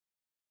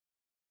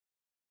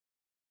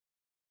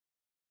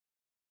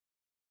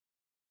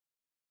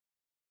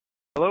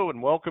Hello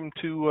and welcome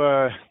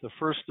to the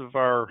first of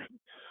our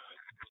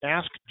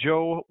Ask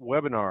Joe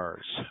webinars.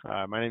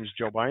 My name is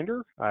Joe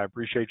Binder. I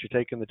appreciate you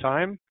taking the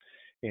time.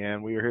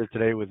 And we are here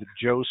today with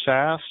Joe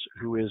Sass,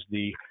 who is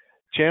the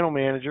channel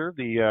manager.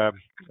 He's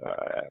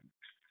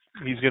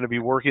going to be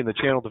working, the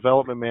channel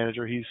development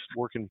manager. He's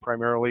working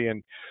primarily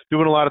and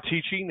doing a lot of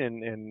teaching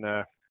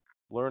and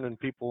learning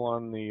people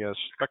on the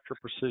Spectra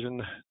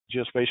Precision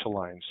Geospatial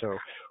line. So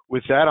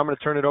with that, I'm going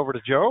to turn it over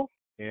to Joe.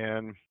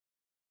 And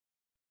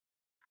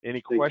any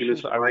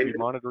questions? I will be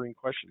monitoring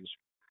questions.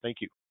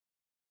 Thank you.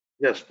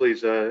 Yes,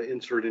 please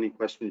insert any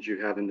questions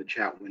you have in the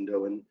chat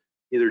window, and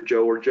either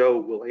Joe or Joe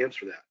will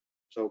answer that.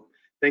 So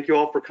thank you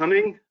all for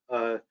coming.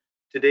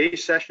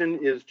 Today's session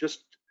is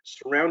just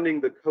surrounding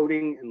the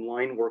coding and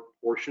line work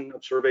portion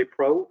of Survey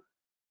Pro.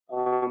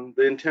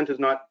 The intent is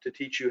not to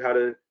teach you how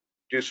to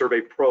do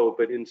Survey Pro,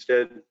 but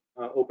instead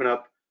open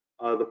up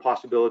the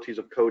possibilities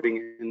of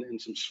coding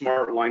and some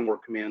smart line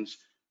work commands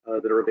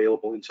that are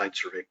available inside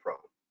Survey Pro.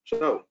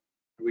 So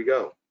here we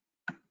go.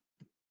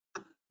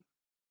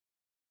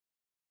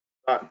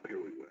 Here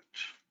we went.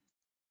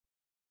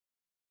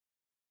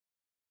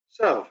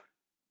 So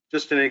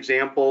just an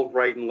example,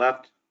 right and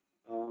left.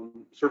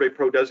 Survey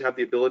Pro does have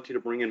the ability to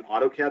bring in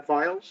AutoCAD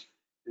files,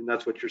 and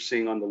that's what you're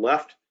seeing on the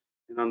left.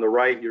 And on the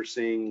right, you're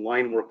seeing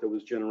line work that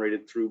was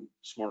generated through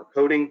smart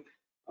coding,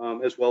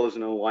 as well as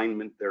an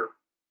alignment there.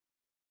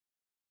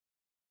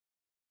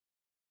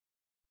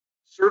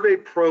 Survey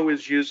Pro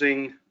is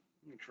using,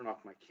 let me turn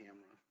off my camera,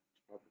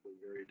 it's probably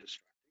very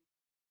distracting.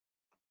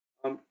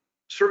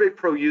 Survey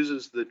Pro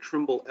uses the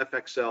Trimble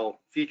FXL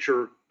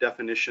feature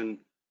definition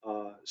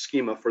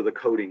schema for the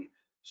coding.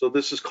 So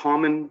this is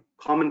common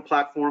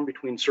platform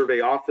between Survey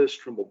Office,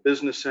 Trimble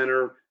Business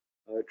Center,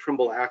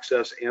 Trimble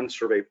Access, and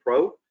Survey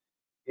Pro.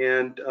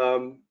 And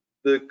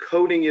the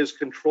coding is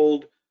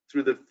controlled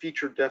through the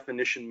feature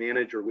definition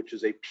manager, which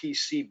is a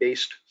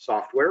PC-based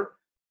software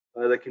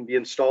that can be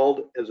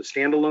installed as a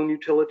standalone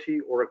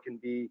utility, or it can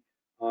be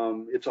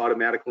it's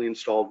automatically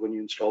installed when you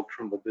install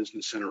Trimble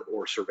Business Center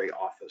or Survey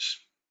Office.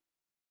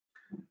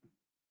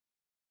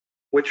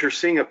 What you're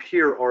seeing up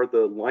here are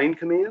the line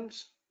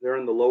commands. They're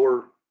in the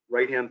lower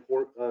right-hand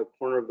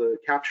corner of the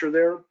capture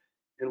there,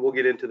 and we'll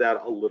get into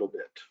that a little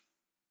bit.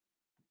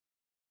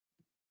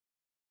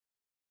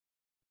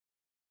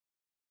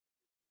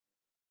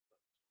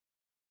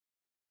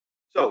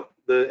 So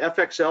the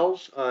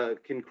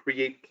FXLs can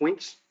create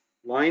points,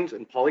 lines,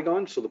 and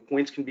polygons. So the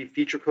points can be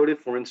feature coded,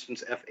 for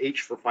instance, FH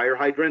for fire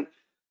hydrant,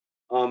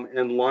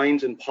 and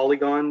lines and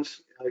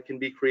polygons can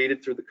be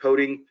created through the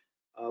coding.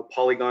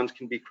 Polygons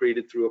can be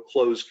created through a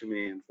close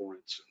command, for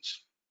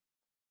instance.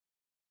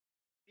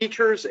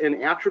 Features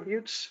and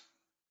attributes.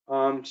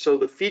 So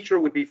the feature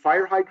would be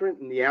fire hydrant,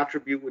 and the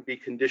attribute would be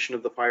condition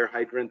of the fire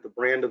hydrant, the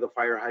brand of the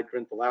fire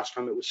hydrant, the last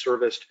time it was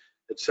serviced,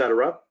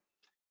 etc.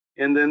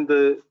 And then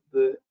the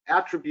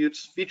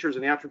attributes, features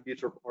and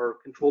attributes are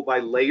controlled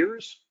by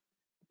layers.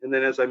 And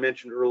then, as I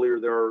mentioned earlier,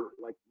 there are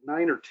like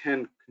 9 or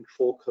 10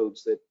 control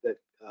codes that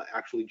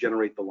actually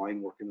generate the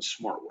line work in a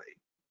smart way.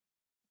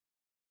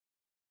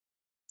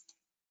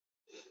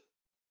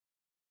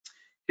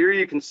 Here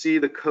you can see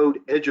the code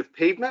edge of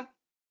pavement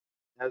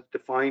as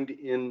defined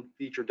in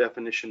feature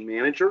definition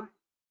manager.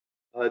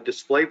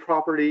 Display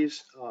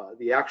properties,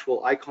 the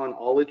actual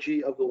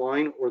iconology of the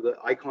line or the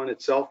icon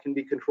itself can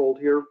be controlled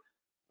here.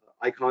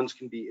 Icons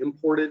can be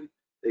imported,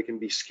 they can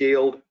be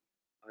scaled.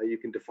 You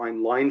can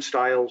define line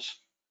styles,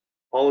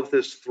 all of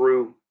this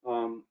through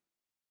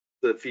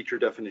the feature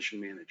definition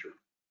manager.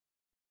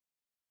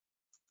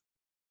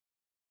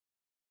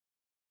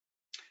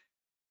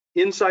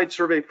 Inside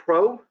Survey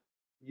Pro,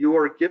 you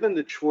are given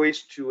the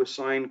choice to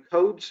assign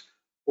codes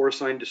or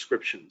assign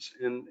descriptions,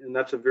 and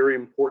that's a very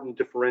important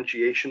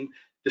differentiation.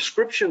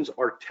 Descriptions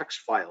are text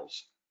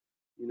files,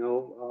 you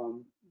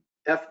know,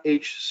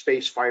 FH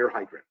space fire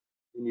hydrant,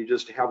 and you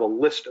just have a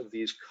list of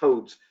these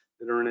codes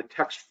that are in a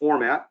text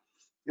format,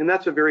 and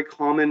that's a very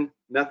common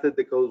method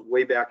that goes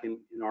way back in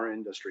our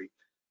industry.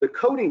 The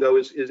coding, though,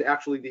 is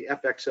actually the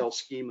FXL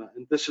schema,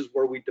 and this is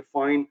where we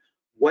define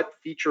what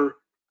feature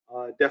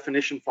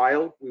definition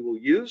file we will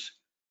use.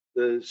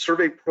 The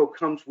Survey Pro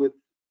comes with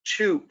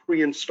 2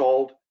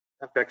 pre-installed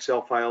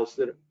FXL files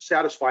that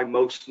satisfy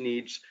most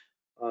needs,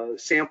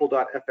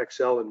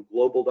 sample.fxl and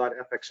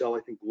global.fxl.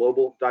 I think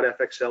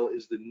global.fxl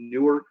is the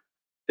newer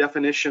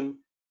definition,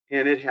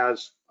 and it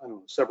has, I don't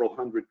know, several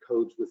hundred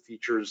codes with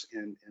features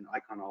and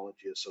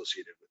iconology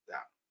associated with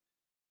that.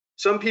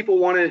 Some people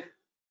want to,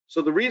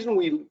 so the reason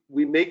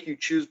we make you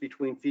choose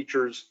between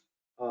features,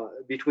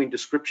 between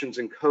descriptions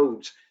and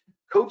codes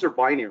are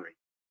binary.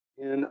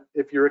 And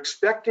if you're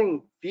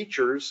expecting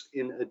features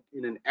in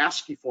an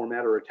ASCII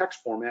format or a text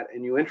format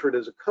and you enter it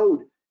as a code,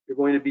 you're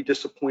going to be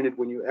disappointed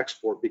when you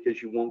export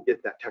because you won't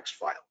get that text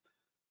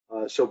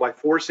file. So by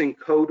forcing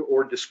code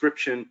or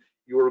description,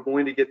 you are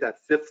going to get that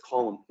 5th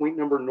column, point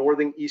number,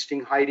 northing,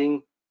 easting,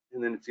 hiding,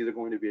 and then it's either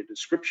going to be a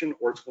description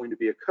or it's going to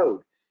be a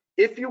code.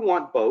 If you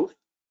want both,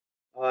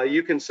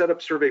 you can set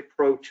up Survey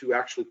Pro to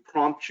actually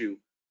prompt you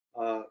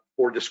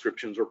for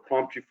descriptions or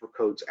prompt you for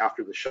codes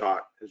after the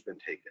shot has been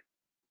taken.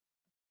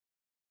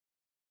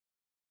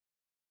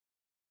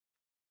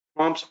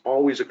 Prompts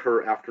always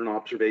occur after an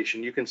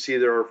observation. You can see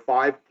there are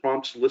 5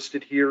 prompts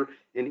listed here,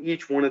 and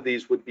each one of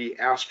these would be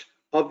asked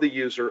of the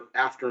user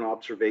after an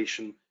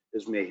observation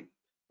is made.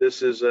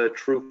 This is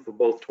true for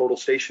both total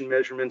station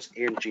measurements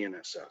and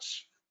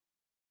GNSS.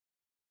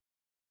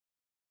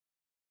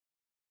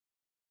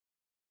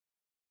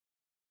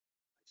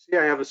 See,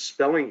 I have a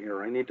spelling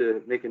error. I need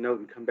to make a note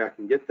and come back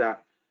and get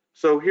that.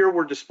 So here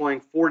we're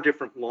displaying 4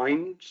 different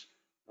lines.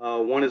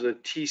 One is a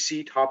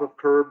TC, top of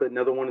curb,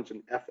 another one is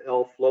an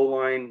FL flow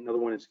line, another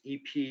one is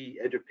EP,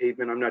 edge of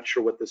pavement. I'm not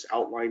sure what this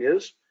outline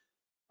is.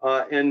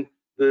 And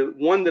the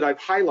one that I've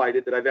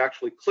highlighted that I've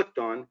actually clicked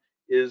on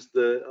is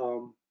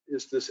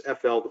this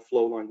FL, the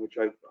flow line, which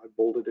I've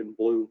bolded in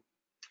blue.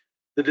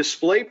 The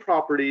display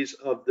properties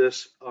of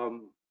this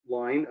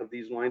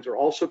these lines are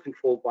also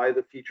controlled by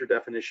the feature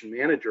definition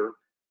manager.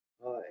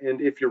 And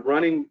if you're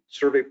running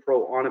Survey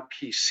Pro on a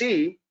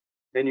PC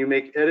and you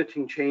make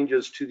editing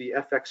changes to the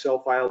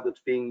FXL file that's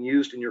being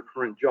used in your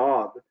current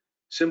job,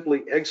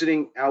 simply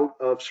exiting out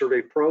of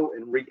Survey Pro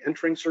and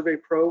re-entering Survey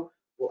Pro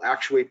will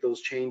actuate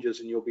those changes,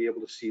 and you'll be able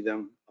to see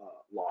them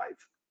live.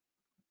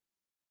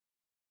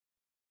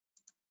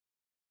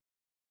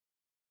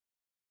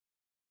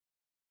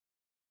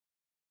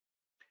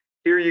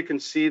 Here you can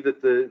see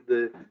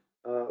that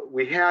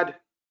we had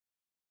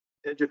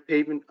edge of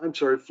pavement,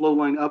 flow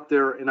line up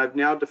there, and I've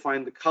now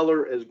defined the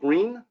color as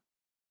green.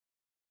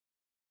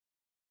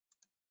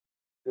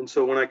 And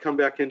so when I come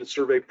back into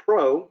Survey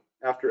Pro,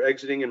 after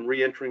exiting and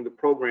re-entering the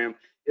program,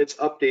 it's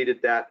updated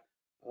that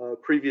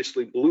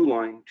previously blue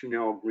line to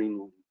now a green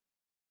line.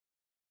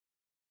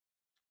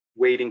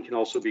 Weighting can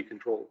also be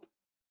controlled.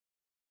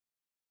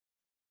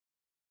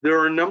 There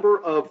are a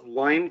number of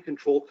line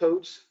control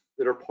codes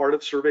that are part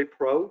of Survey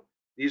Pro.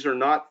 These are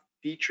not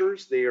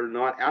features, they are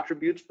not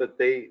attributes, but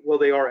they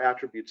are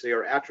attributes. They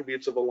are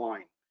attributes of a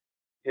line.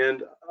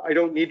 And I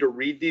don't need to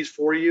read these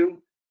for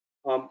you.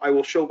 I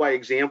will show by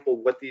example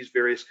what these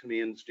various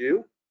commands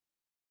do.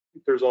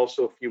 There's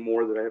also a few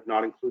more that I have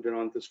not included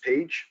on this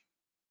page,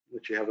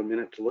 let you have a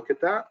minute to look at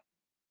that.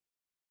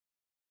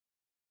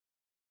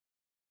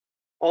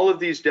 All of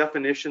these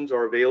definitions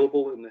are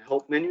available in the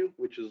help menu,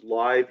 which is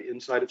live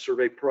inside of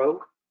Survey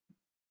Pro.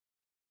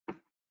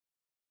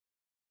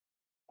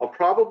 I'll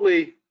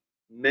probably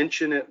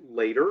mention it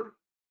later,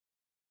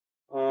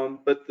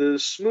 but the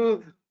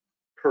smooth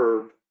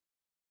curve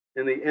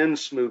and the end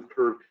smooth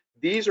curve,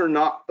 these are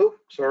not, oh,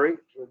 sorry,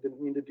 I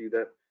didn't mean to do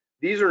that.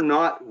 These are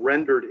not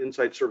rendered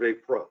inside Survey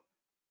Pro.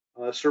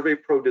 Survey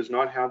Pro does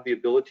not have the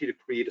ability to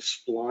create a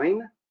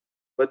spline,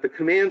 but the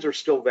commands are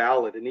still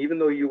valid. And even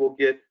though you will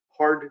get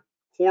hard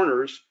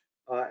corners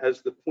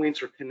as the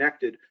points are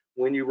connected,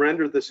 when you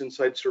render this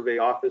inside Survey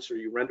Office or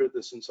you render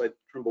this inside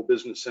Trimble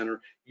Business Center,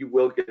 you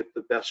will get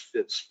the best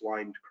fit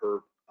splined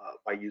curve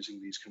by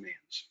using these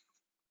commands.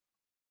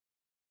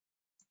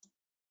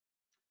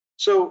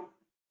 So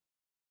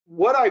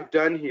what I've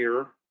done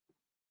here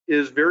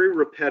is very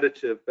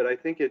repetitive, but I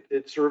think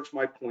it serves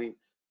my point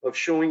of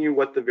showing you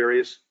what the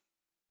various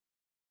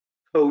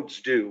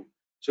codes do.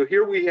 So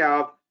here we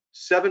have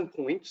 7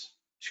 points,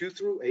 2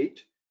 through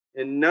 8,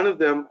 and none of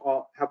them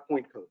have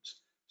point codes.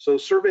 So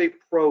Survey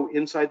Pro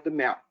inside the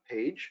map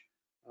page,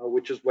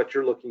 which is what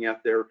you're looking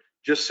at there,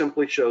 just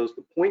simply shows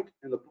the point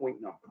and the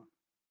point number.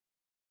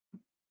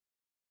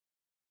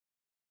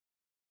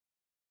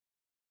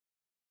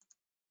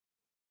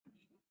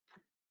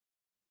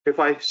 If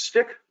I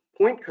stick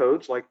point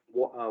codes like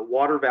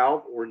water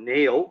valve or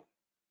nail,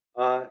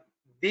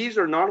 these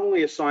are not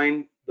only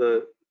assigned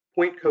the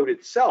point code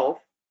itself,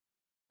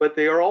 but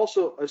they are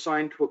also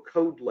assigned to a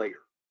code layer.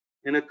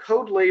 And a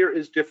code layer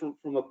is different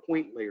from a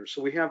point layer.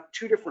 So we have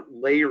 2 different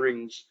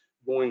layerings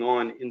going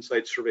on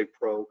inside Survey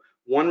Pro,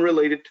 one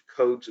related to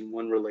codes and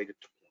one related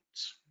to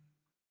points.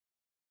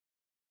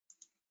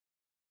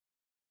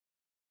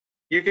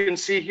 You can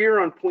see here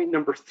on point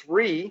number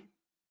 3,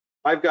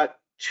 I've got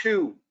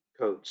 2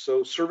 codes.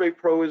 So Survey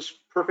Pro is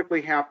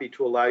perfectly happy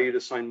to allow you to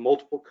assign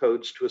multiple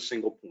codes to a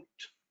single point.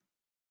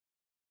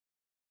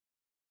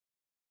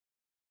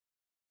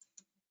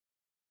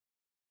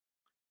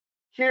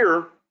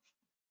 Here,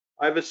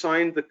 I've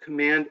assigned the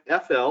command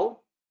FL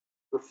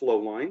for flow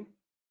line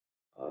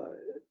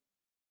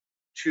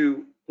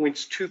to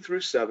points 2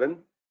 through 7,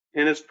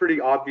 and it's pretty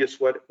obvious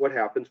what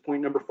happens.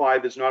 Point number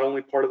 5 is not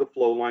only part of the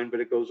flow line, but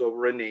it goes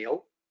over a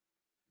nail.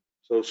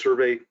 So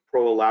Survey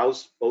Pro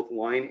allows both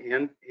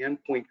line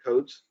and point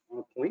codes on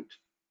a point.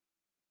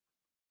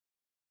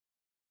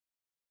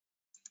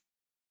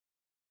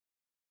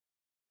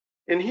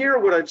 And here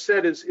what I've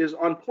said is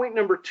on point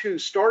number 2,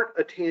 start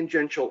a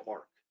tangential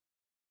arc.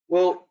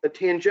 Well, a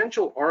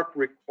tangential arc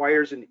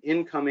requires an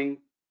incoming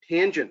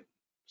tangent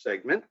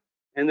segment,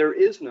 and there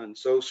is none.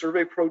 So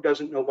Survey Pro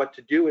doesn't know what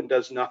to do and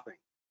does nothing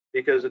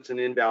because it's an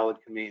invalid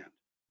command.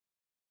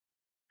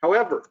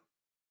 However,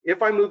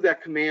 if I move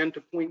that command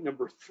to point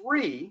number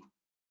 3,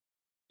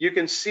 you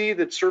can see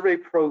that Survey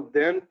Pro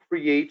then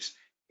creates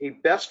a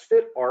best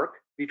fit arc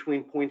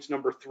between points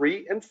number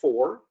 3 and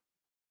 4,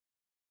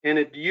 and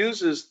it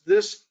uses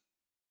this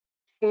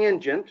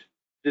tangent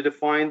to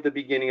define the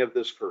beginning of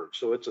this curve.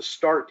 So it's a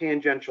start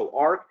tangential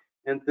arc,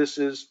 and this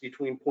is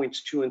between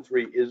points 2 and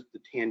 3 is the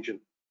tangent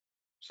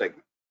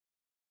segment.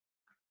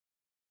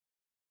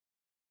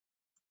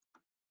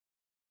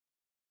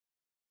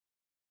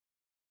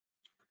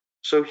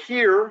 So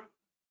here,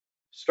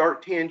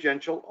 start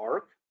tangential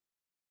arc,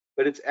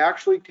 but it's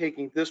actually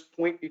taking this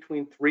point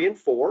between 3 and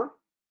 4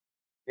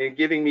 and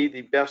giving me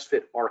the best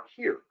fit arc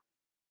here.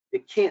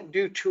 It can't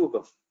do 2 of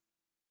them.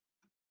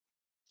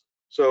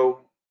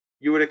 So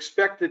you would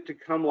expect it to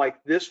come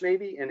like this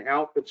maybe and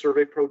out, but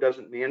Survey Pro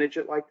doesn't manage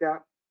it like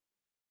that.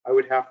 I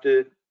would have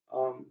to,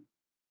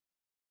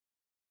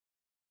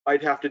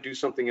 I'd have to do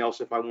something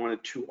else if I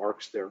wanted 2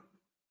 arcs there.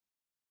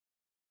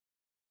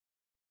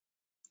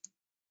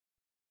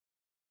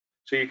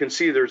 So you can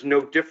see there's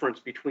no difference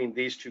between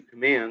these 2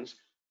 commands.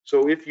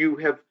 So if you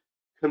have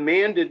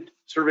commanded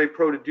Survey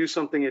Pro to do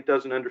something it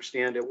doesn't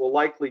understand, it will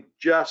likely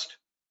just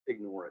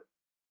ignore it.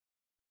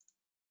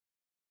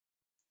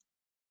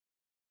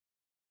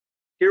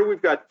 Here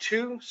we've got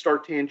 2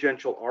 start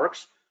tangential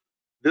arcs.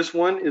 This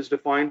one is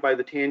defined by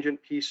the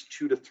tangent piece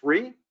 2 to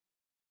 3,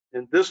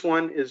 and this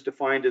one is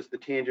defined as the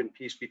tangent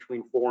piece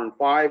between 4 and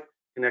 5,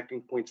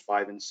 connecting points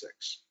 5 and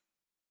 6.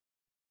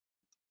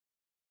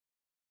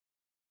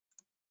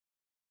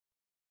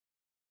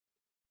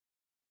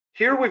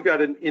 Here we've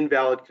got an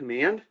invalid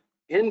command,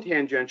 end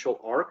tangential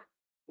arc.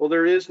 Well,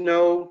 there is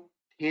no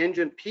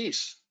tangent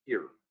piece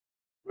here,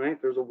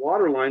 right? There's a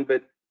water line,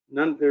 but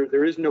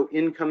there is no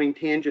incoming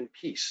tangent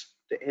piece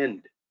to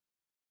end.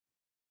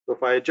 So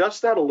if I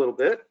adjust that a little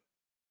bit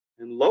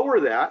and lower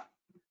that,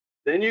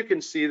 then you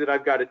can see that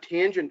I've got a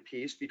tangent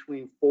piece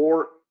between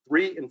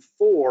 3 and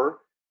 4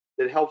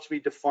 that helps me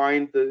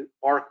define the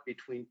arc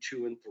between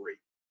 2 and 3.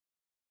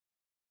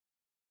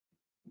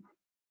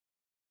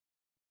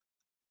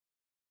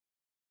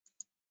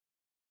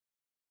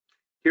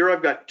 Here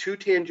I've got 2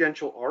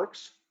 tangential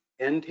arcs,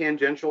 end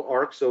tangential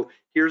arcs. So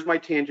here's my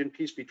tangent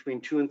piece between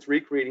 2 and 3,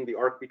 creating the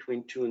arc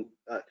between 2 and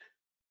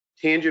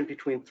tangent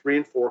between 3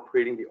 and 4,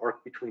 creating the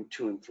arc between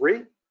 2 and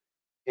 3,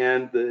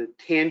 and the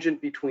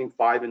tangent between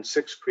 5 and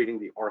 6, creating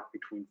the arc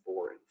between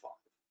 4 and 5.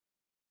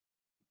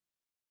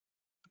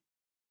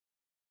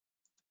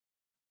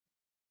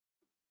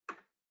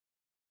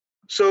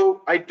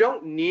 So I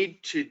don't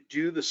need to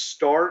do the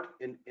start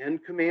and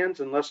end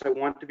commands unless I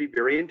want to be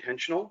very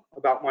intentional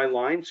about my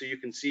line. So you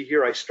can see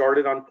here I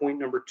started on point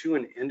number 2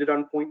 and ended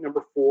on point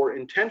number 4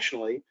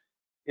 intentionally.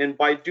 And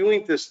by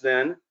doing this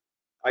then,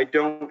 I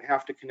don't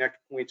have to connect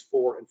points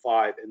 4 and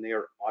 5, and they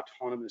are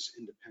autonomous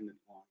independent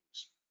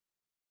lines.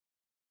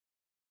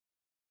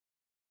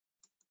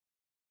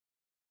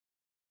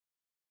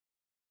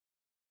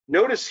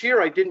 Notice here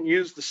I didn't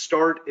use the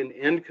start and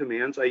end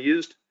commands. I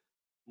used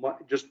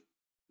just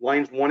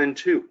lines 1 and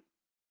 2.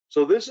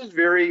 So this is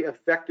very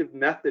effective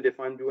method if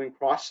I'm doing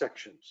cross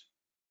sections,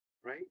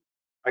 right?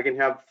 I can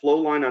have flow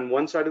line on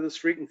one side of the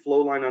street and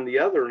flow line on the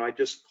other, and I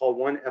just call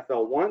one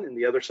FL1 and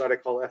the other side I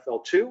call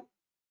FL2,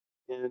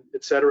 and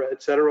et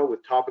cetera,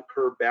 with top of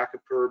curb, back of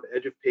curb,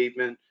 edge of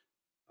pavement,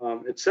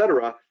 et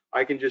cetera.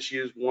 I can just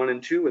use 1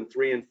 and 2 and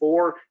 3 and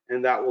 4,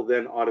 and that will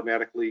then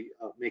automatically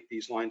make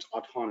these lines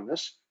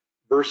autonomous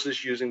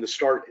versus using the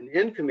start and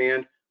end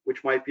command,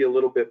 which might be a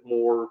little bit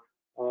more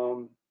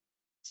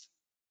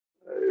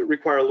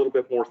require a little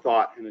bit more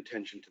thought and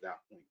attention to that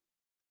point.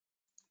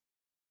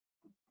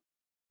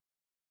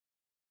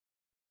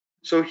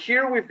 So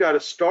here we've got a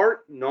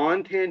start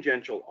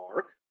non-tangential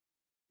arc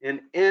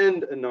and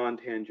end a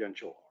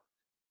non-tangential arc.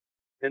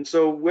 And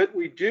so what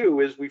we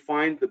do is we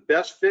find the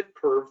best fit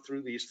curve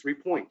through these 3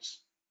 points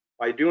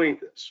by doing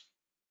this.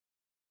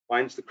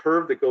 Finds the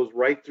curve that goes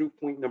right through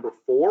point number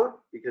 4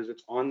 because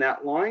it's on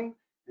that line,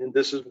 and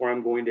this is where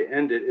I'm going to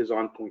end it, is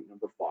on point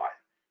number 5.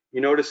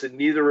 You notice that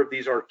neither of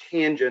these are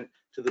tangent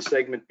to the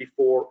segment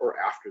before or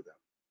after them.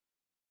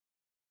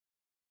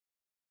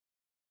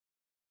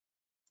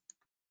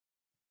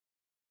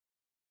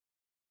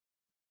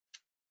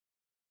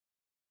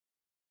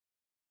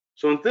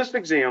 So in this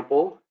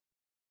example,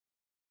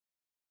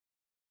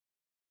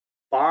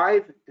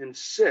 5 and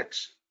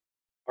 6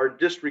 are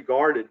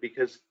disregarded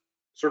because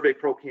Survey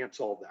Pro can't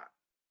solve that,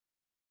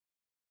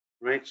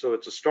 right? So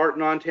it's a start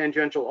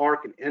non-tangential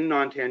arc and end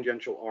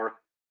non-tangential arc.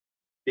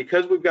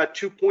 Because we've got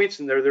 2 points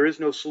in there, there is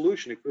no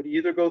solution. It could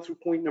either go through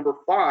point number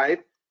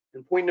 5,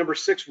 and point number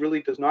 6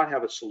 really does not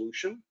have a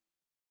solution,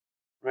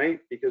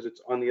 right? Because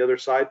it's on the other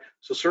side.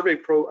 So Survey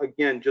Pro,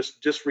 again,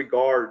 just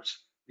disregards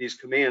these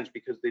commands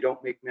because they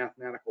don't make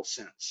mathematical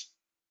sense.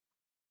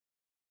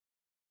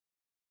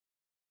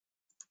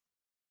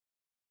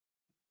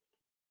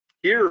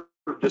 Here,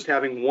 just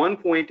having 1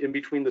 point in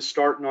between the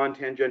start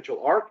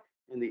non-tangential arc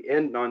and the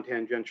end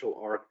non-tangential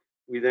arc,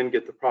 we then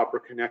get the proper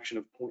connection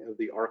of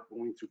the arc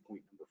going through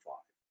point number 5.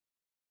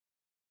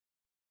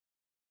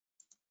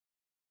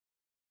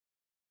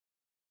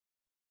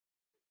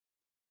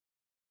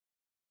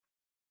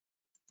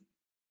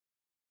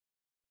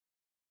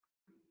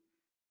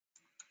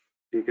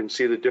 You can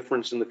see the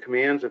difference in the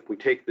commands. If we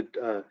take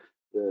the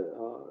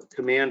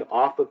command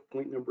off of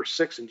point number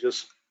 6 and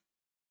just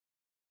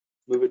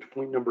move it to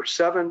point number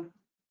 7,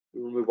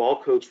 we remove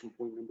all codes from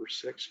point number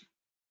 6.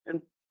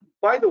 And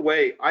by the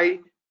way, I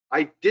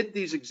did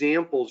these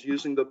examples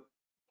using the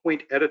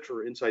point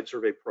editor inside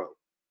Survey Pro.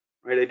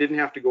 Right? I didn't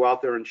have to go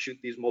out there and shoot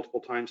these multiple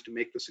times to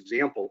make this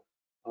example.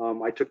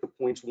 I took the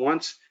points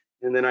once,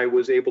 and then I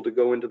was able to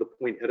go into the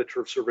point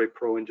editor of Survey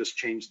Pro and just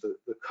change the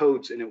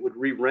codes, and it would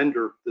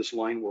re-render this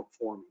line work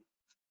for me.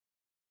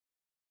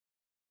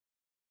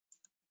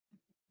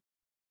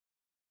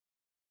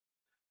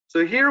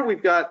 So here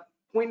we've got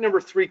point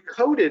number 3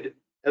 coded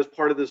as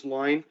part of this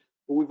line,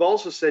 but we've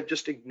also said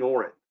just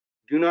ignore it.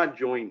 Do not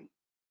join.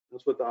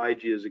 That's what the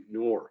IG is,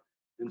 ignore.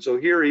 And so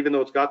here, even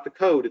though it's got the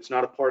code, it's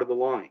not a part of the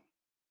line.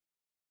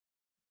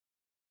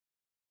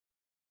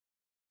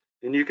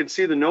 And you can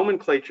see the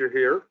nomenclature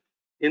here.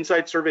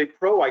 Inside Survey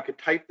Pro, I could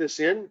type this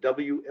in,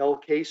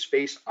 WLK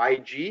space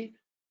IG,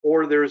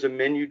 or there's a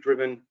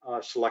menu-driven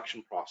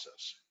selection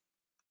process.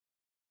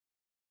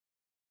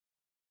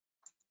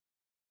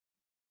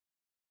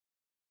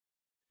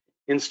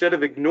 Instead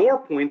of ignore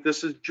point,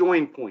 this is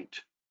join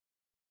point,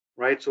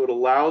 right? So it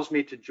allows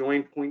me to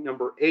join point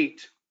number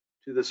 8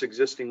 to this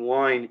existing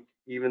line,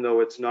 even though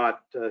it's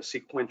not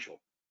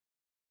sequential.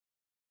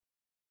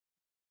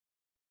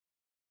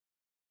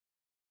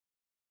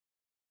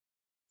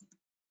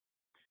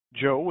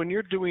 Joe, when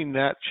you're doing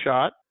that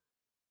shot,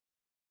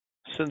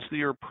 since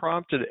you're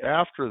prompted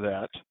after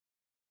that,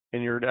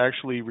 and you're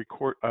actually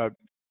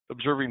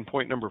observing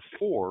point number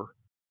 4,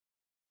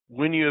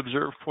 when you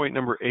observe point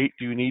number 8,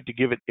 do you need to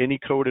give it any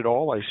code at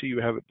all? I see you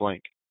have it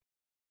blank.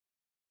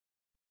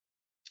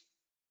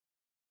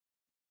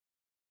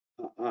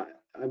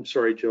 I'm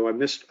sorry, Joe, I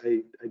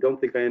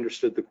don't think I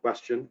understood the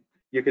question.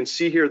 You can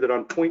see here that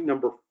on point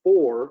number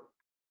 4,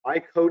 I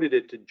coded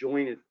it to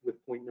join it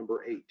with point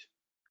number 8.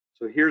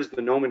 So here's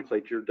the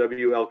nomenclature,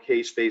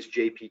 WLK space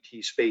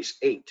JPT space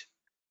 8.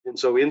 And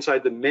so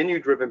inside the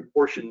menu-driven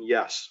portion,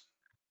 yes.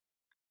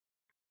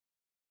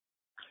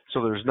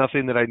 So there's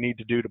nothing that I need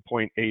to do to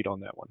point 8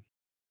 on that one.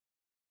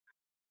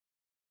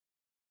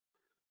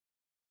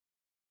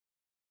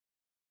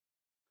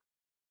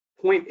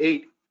 Point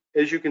 8,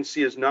 as you can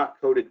see, is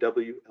not coded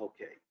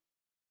WLK,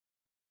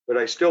 but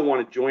I still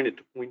want to join it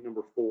to point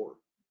number 4.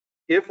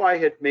 If I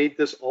had made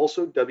this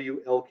also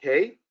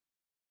WLK,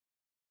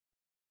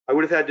 I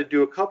would have had to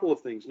do a couple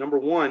of things. Number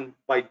one,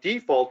 by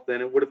default,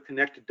 then it would have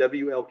connected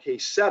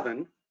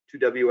WLK7 to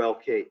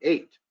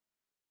WLK8,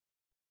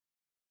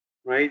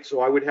 right?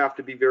 So I would have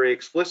to be very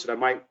explicit. I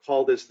might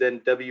call this then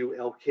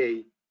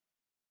WLK2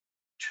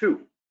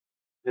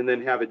 and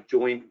then have it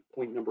join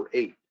point number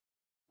 8.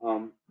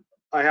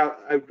 I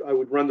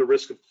would run the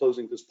risk of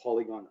closing this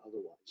polygon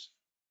otherwise.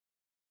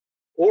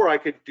 Or I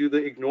could do the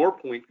ignore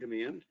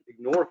command,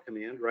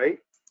 right?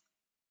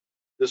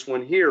 This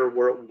one here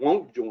where it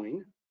won't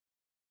join.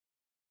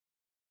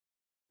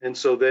 And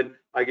so then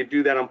I could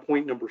do that on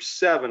point number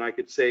 7. I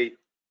could say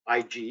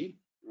IG,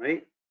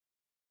 right?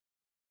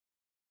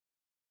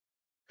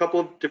 A couple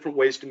of different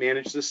ways to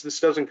manage this. This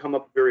doesn't come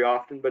up very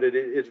often, but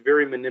it's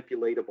very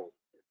manipulatable,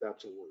 if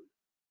that's a word.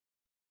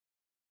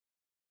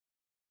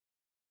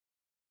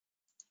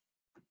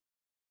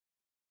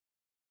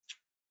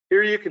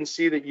 Here you can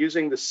see that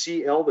using the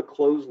CL, the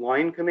close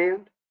line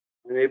command,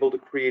 I'm able to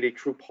create a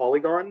true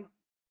polygon.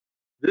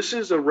 This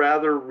is a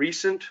rather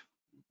recent,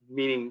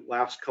 meaning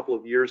last couple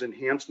of years,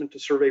 enhancement to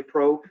Survey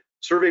Pro.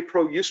 Survey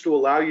Pro used to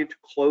allow you to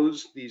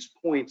close these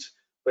points,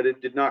 but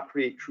it did not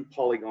create true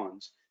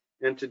polygons.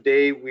 And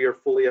today we are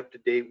fully up to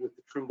date with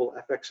the Trimble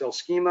FXL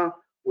schema,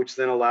 which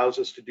then allows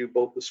us to do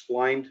both the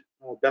splined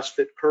best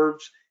fit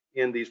curves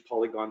and these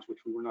polygons, which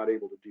we were not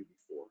able to do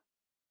before.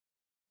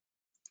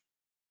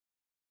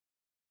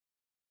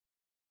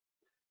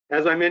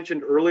 As I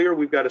mentioned earlier,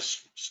 we've got a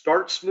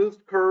start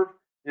smooth curve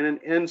and an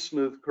end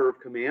smooth curve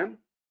command.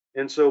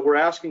 And so we're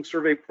asking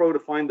Survey Pro to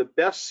find the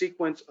best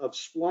sequence of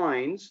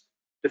splines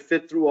to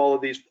fit through all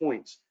of these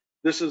points.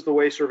 This is the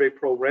way Survey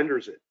Pro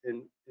renders it,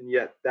 and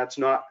yet that's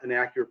not an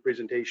accurate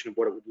presentation of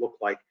what it would look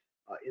like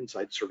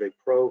inside Survey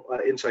Pro,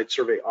 inside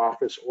Survey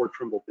Office or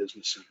Trimble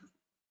Business Center.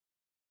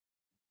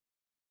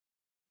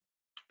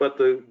 But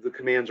the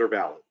commands are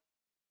valid.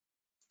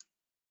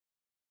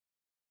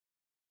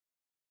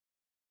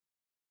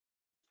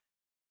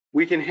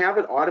 We can have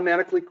it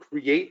automatically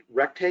create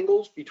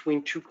rectangles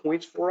between 2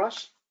 points for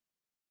us.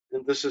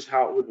 And this is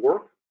how it would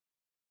work.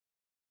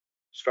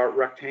 Start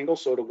rectangle,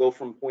 so it'll go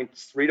from point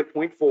 3 to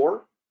point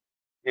 4,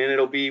 and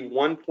it'll be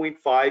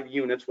 1.5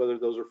 units, whether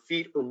those are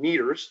feet or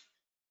meters,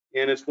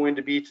 and it's going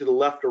to be to the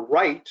left or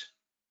right,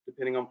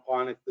 depending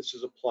upon if this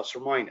is a plus or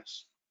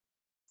minus.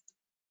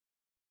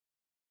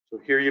 So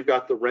here you've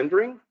got the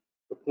rendering.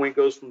 The point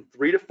goes from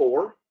 3 to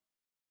 4.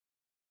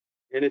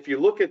 And if you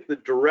look at the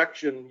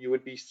direction you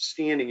would be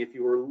standing, if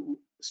you were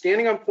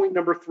standing on point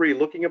number 3,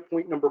 looking at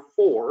point number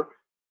 4,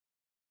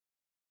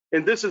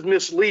 and this is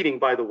misleading,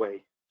 by the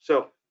way.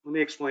 So let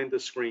me explain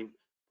this screen.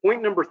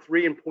 Point number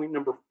 3 and point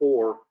number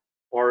 4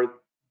 are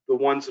the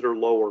ones that are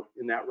lower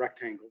in that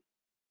rectangle.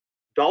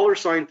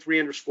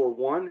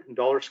 $3_1 and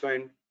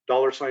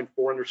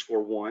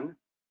 $4_1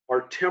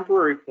 are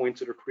temporary points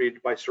that are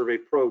created by Survey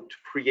Pro to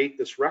create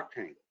this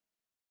rectangle.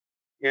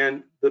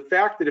 And the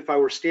fact that if I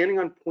were standing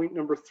on point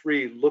number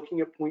 3, looking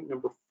at point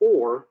number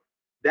 4,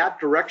 that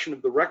direction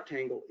of the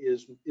rectangle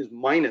is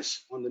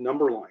minus on the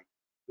number line,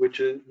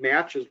 which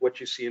matches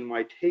what you see in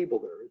my table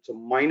there. It's a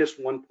minus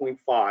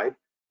 1.5,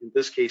 in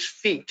this case,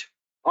 feet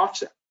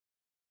offset.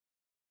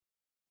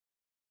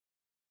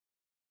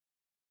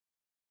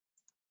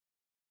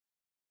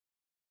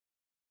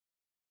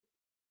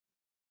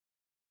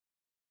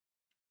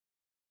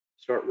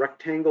 Start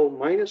rectangle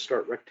minus,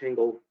 start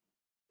rectangle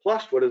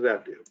plus, what does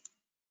that do?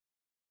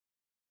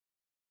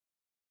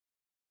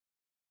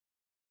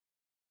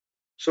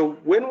 So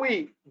when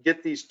we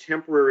get these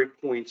temporary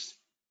points,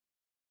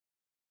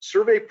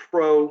 Survey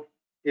Pro,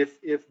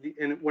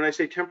 and when I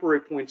say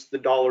temporary points, the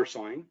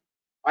 $sign,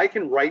 I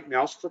can right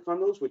mouse click on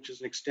those, which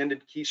is an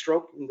extended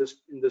keystroke in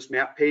this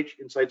map page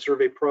inside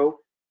Survey Pro,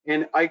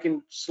 and I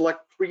can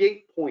select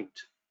create point.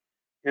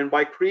 And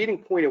by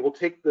creating point, it will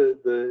take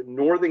the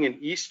northing and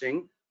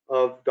easting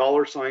of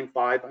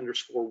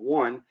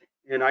 $5_1,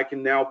 and I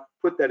can now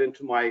put that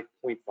into my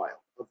point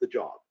file of the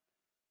job.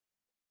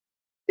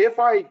 If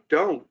I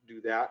don't do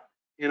that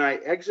and I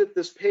exit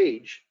this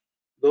page,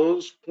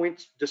 those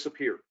points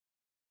disappear.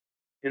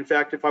 In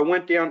fact, if I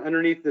went down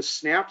underneath the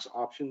snaps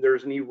option,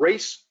 there's an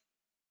erase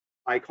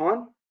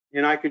icon,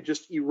 and I could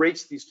just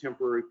erase these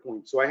temporary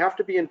points. So I have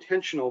to be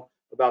intentional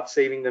about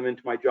saving them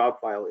into my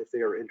job file if they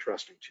are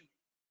interesting to me.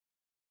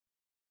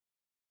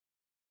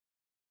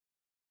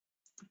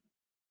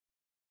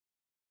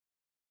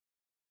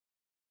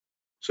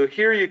 So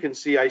here you can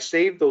see I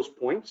saved those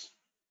points,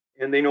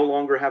 and they no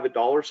longer have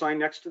a $sign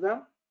next to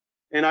them.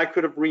 And I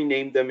could have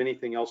renamed them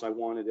anything else I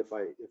wanted if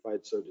I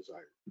had so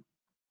desired.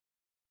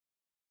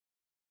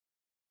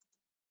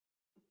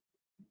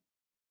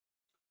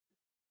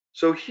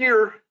 So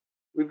here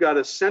we've got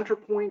a center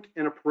point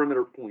and a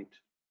perimeter point.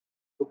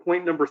 So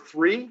point number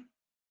 3,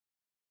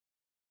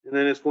 and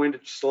then it's going to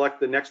select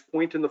the next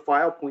point in the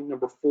file. Point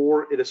number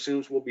 4, it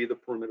assumes will be the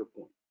perimeter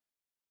point.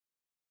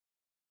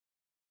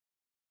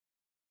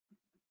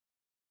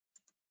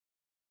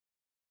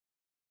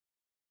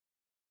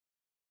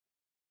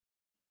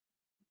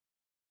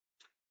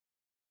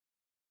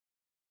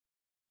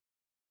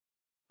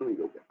 Let me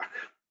go back.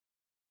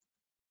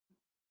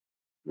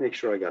 Make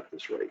sure I got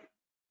this right.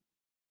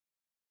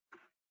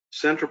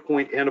 Center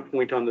point and a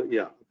point on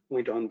the,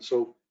 point on,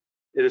 so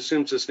it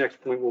assumes this next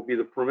point will be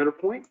the perimeter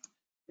point,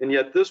 and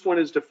yet this one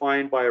is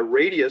defined by a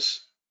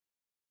radius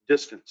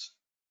distance.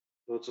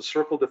 So it's a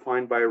circle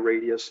defined by a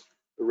radius.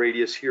 The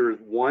radius here is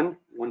 1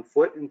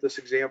 foot in this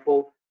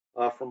example.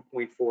 From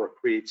point 4, it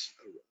creates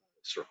a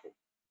circle.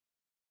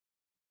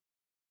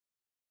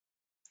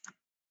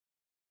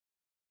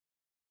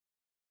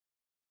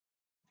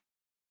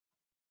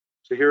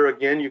 So here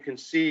again, you can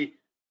see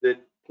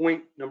that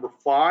point number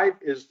 5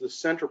 is the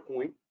center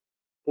point.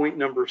 Point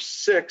number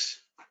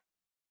 6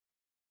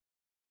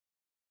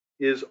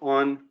 is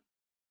on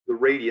the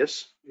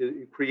radius.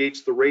 It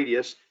creates the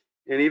radius.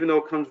 And even though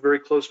it comes very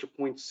close to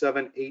point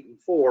 7, 8, and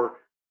 4,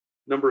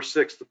 number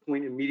 6, the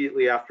point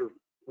immediately after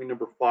point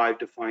number 5,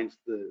 defines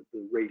the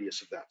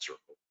radius of that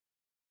circle.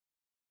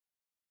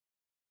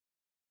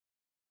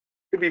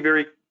 Could be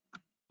very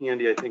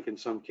handy, I think, in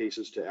some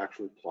cases to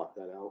actually plot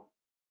that out.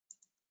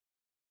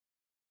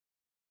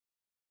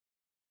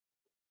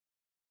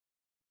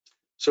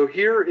 So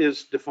here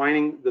is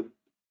defining the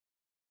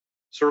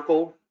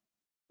circle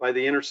by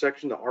the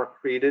intersection, the arc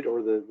created,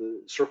 or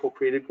the circle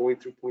created going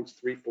through points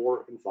 3,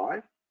 4, and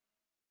 5.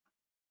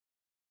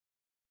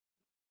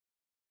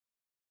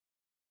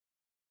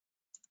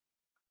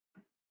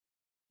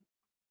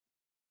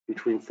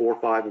 Between 4,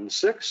 5, and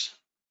 6.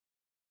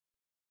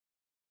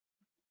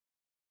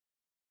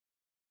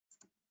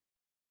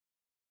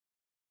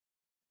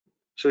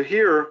 So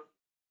here,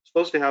 it's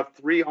supposed to have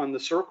 3 on the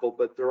circle,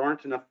 but there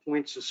aren't enough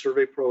points. So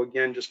Survey Pro,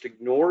 again, just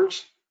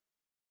ignores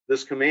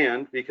this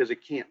command because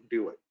it can't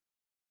do it.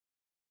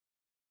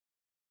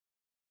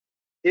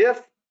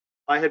 If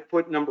I had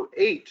put number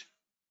 8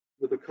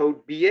 with the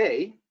code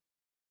BA,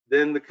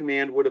 then the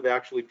command would have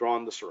actually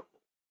drawn the circle.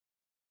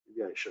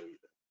 Maybe I show you that.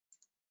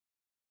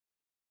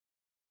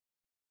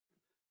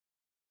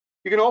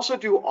 You can also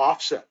do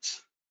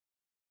offsets.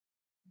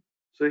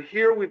 So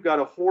here we've got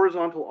a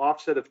horizontal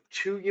offset of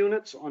 2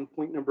 units on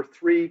point number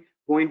 3,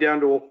 going down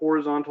to a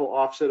horizontal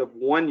offset of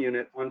 1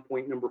 unit on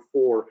point number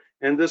 4.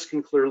 And this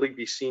can clearly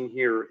be seen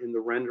here in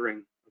the rendering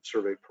of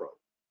Survey Pro.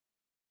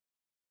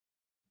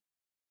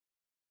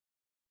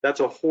 That's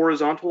a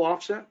horizontal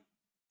offset.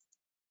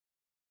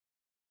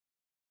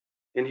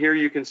 And here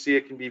you can see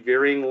it can be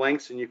varying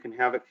lengths and you can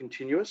have it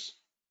continuous.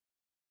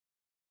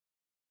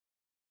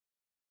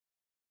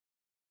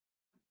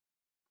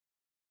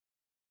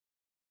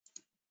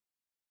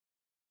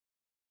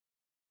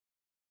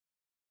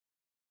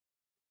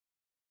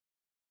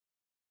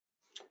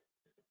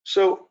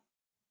 So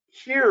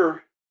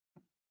here,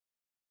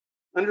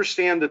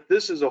 understand that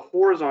this is a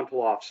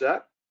horizontal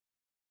offset.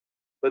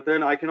 but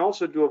then I can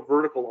also do a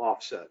vertical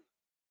offset.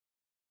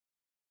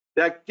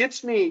 That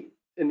gets me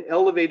an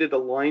elevated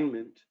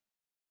alignment,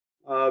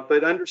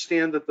 but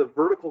understand that the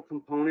vertical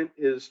component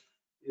is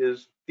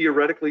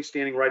theoretically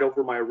standing right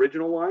over my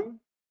original line,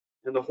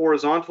 and the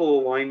horizontal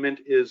alignment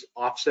is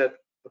offset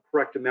a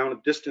correct amount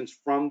of distance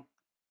from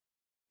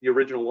the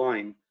original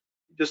line.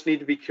 You just need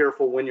to be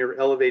careful when you're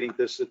elevating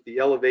this that the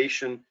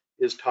elevation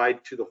is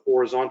tied to the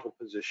horizontal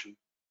position.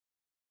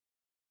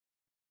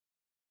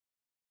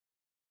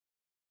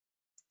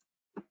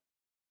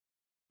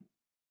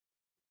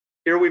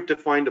 Here we've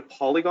defined a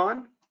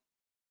polygon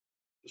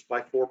just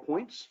by 4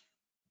 points.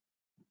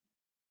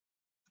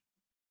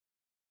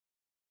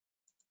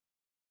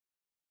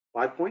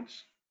 Five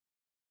points.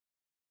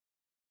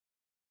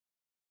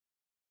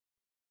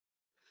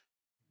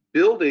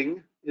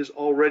 Building is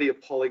already a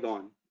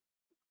polygon,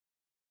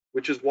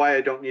 which is why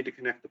I don't need to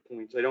connect the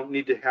points. I don't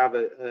need to have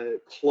a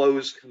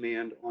close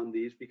command on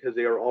these because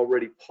they are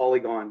already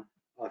polygon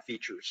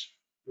features.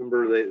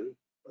 Remember,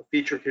 a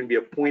feature can be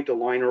a point, a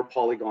line, or a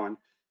polygon,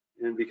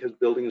 and because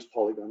building is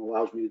polygon,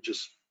 allows me to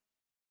just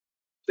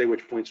say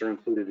which points are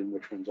included and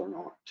which ones are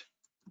not.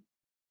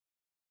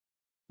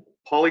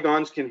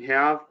 Polygons can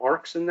have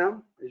arcs in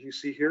them, as you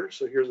see here.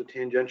 So here's a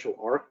tangential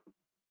arc.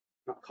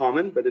 Not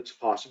common, but it's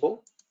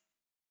possible.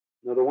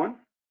 Another one.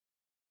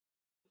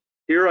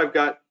 Here I've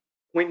got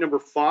point number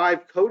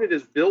 5 coded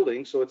as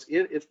building, so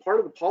it's part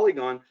of the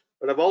polygon,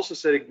 but I've also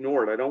said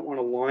ignore it. I don't want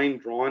a line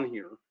drawn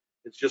here.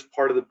 It's just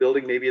part of the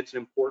building. Maybe it's an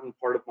important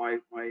part of my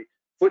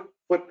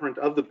footprint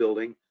of the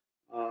building.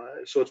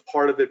 So it's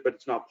part of it, but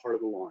it's not part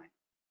of the line.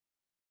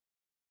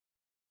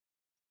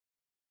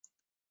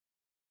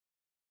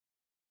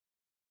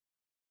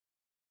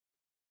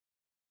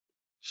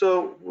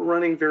 So we're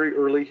running very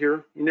early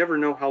here. You never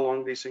know how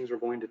long these things are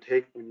going to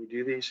take when you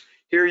do these.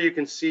 Here you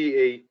can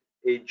see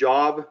a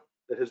job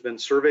that has been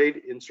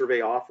surveyed in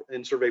Survey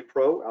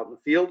Pro out in the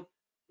field.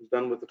 It's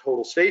done with the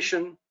total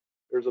station.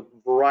 There's a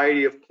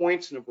variety of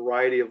points and a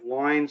variety of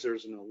lines.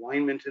 There's an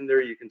alignment in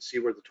there. You can see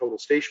where the total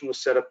station was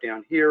set up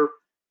down here,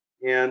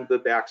 and the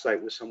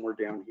backsite was somewhere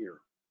down here.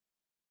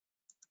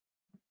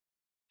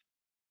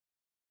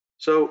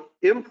 So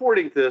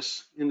importing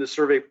this into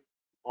Survey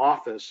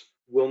Office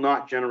will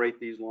not generate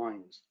these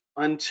lines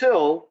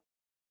until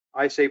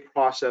I say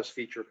process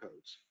feature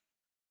codes.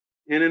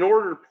 And in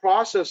order to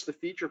process the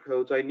feature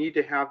codes, I need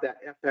to have that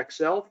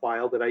FXL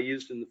file that I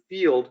used in the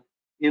field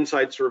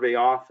inside Survey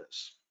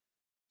Office.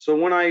 So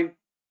when I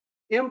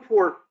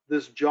import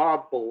this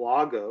job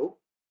Belago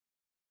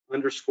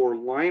underscore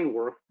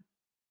Linework,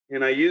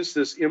 and I use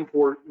this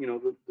import,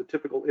 the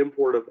typical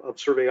import of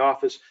Survey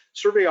Office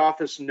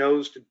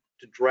knows to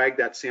drag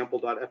that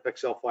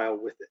sample.fxl file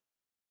with it.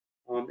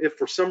 If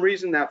for some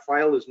reason that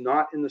file is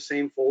not in the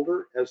same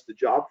folder as the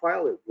job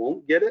file, it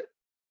won't get it,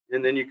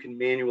 and then you can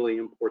manually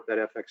import that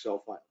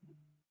FXL file.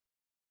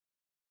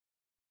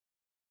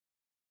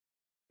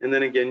 And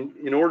then again,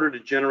 in order to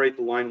generate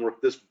the line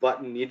work, this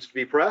button needs to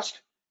be pressed,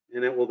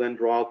 and it will then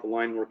draw out the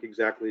line work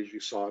exactly as you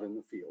saw it in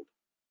the field.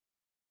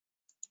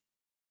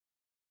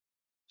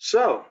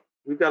 So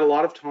we've got a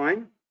lot of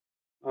time.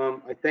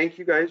 I thank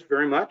you guys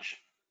very much.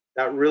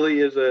 That really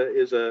is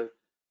a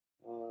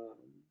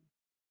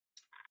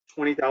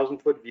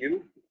 20,000-foot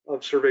view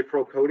of Survey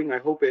Pro coding. I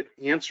hope it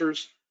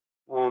answers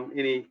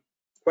any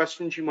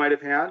questions you might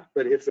have had,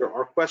 but if there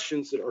are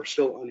questions that are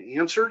still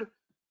unanswered,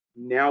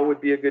 now would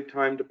be a good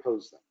time to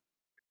pose them.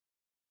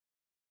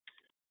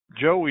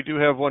 Joe, we do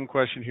have one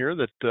question here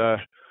that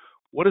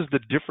what is the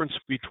difference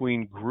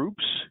between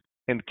groups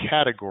and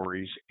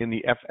categories in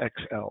the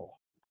FXL?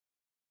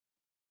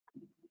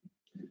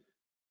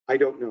 I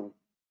don't know.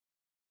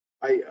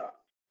 I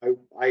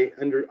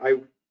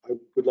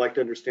would like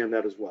to understand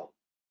that as well.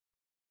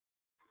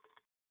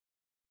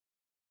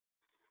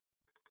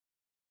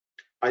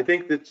 I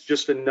think that's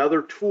just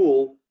another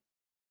tool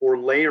for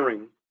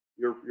layering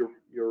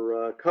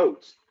your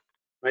codes,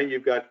 right?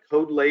 You've got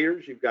code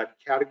layers, you've got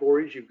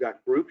categories, you've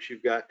got groups,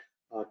 you've got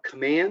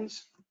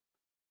commands.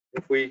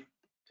 If we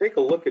take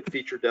a look at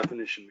Feature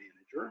Definition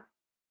Manager,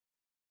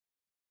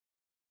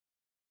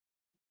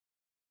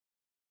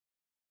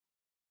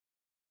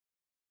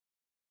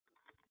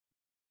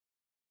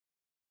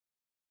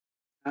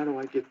 how do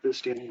I get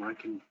this down where I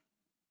can?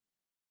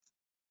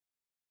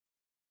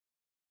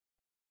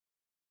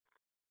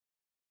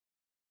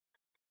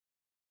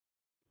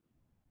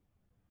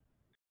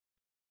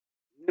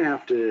 I'm gonna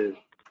have to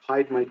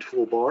hide my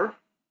toolbar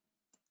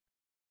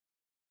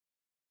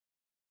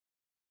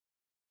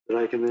that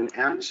I can then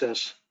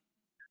access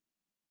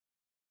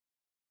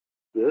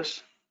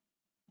this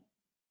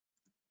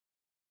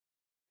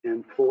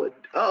and pull it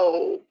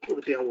down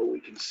where we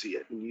can see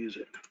it and use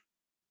it.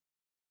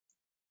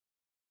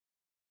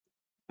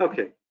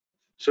 Okay,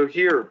 so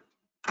here,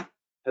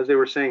 as they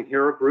were saying,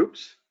 here are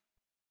groups.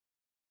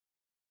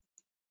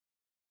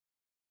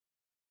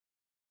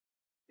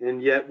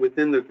 And yet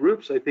within the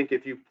groups, I think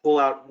if you pull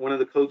out one of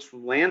the codes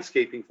from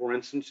landscaping, for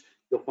instance,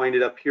 you'll find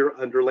it up here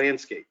under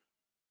landscape,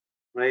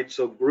 right?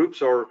 So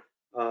groups are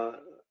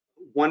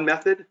one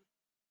method,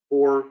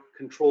 for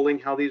controlling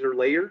how these are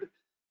layered.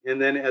 And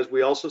then, as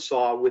we also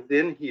saw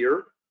within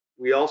here,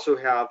 we also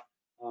have,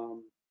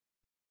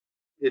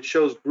 it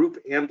shows group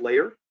and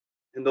layer,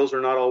 and those are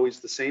not always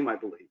the same, I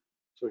believe.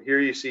 So here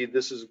you see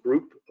this is a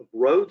group of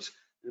roads,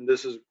 and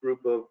this is a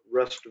group of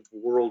rest of the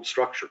world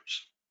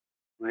structures,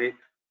 right?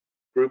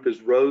 Group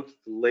is roads,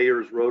 the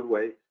layer is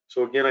roadway.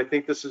 So again, I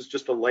think this is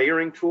just a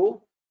layering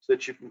tool so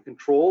that you can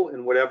control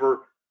and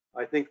whatever.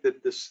 I think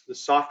that the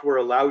software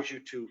allows you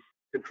to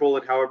control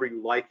it however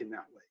you like in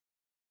that way.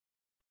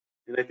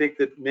 And I think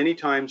that many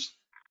times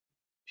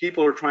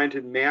people are trying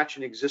to match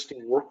an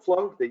existing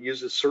workflow that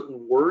uses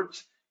certain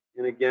words.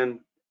 And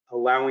again,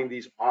 allowing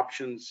these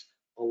options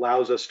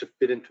allows us to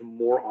fit into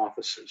more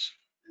offices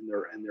and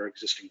their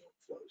existing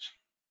workflows.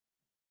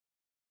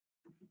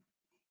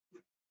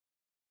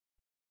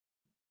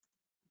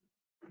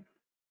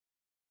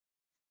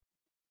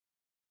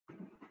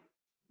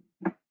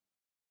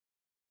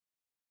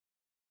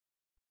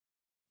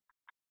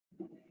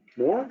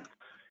 More?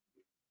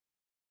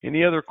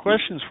 Any other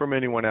questions from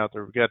anyone out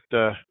there? We've got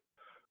a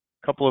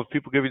couple of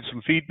people giving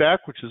some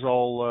feedback, which is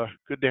all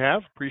good to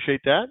have.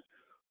 Appreciate that.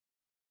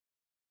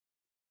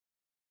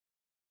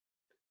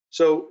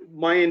 So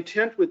my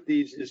intent with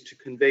these is to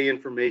convey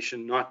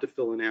information, not to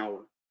fill an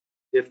hour.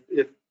 If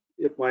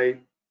my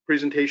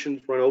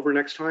presentations run over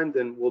next time,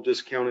 then we'll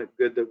just count it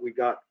good that we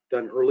got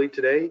done early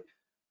today.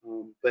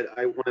 But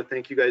I want to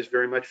thank you guys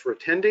very much for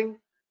attending,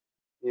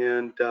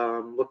 and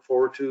look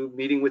forward to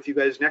meeting with you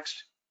guys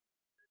next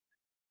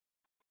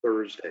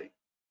Thursday.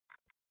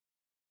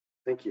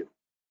 Thank you.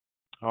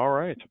 All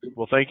right.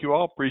 Well, thank you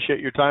all. Appreciate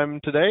your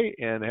time today,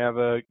 and have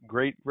a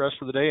great rest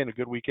of the day and a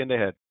good weekend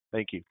ahead.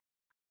 Thank you.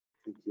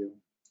 Thank you.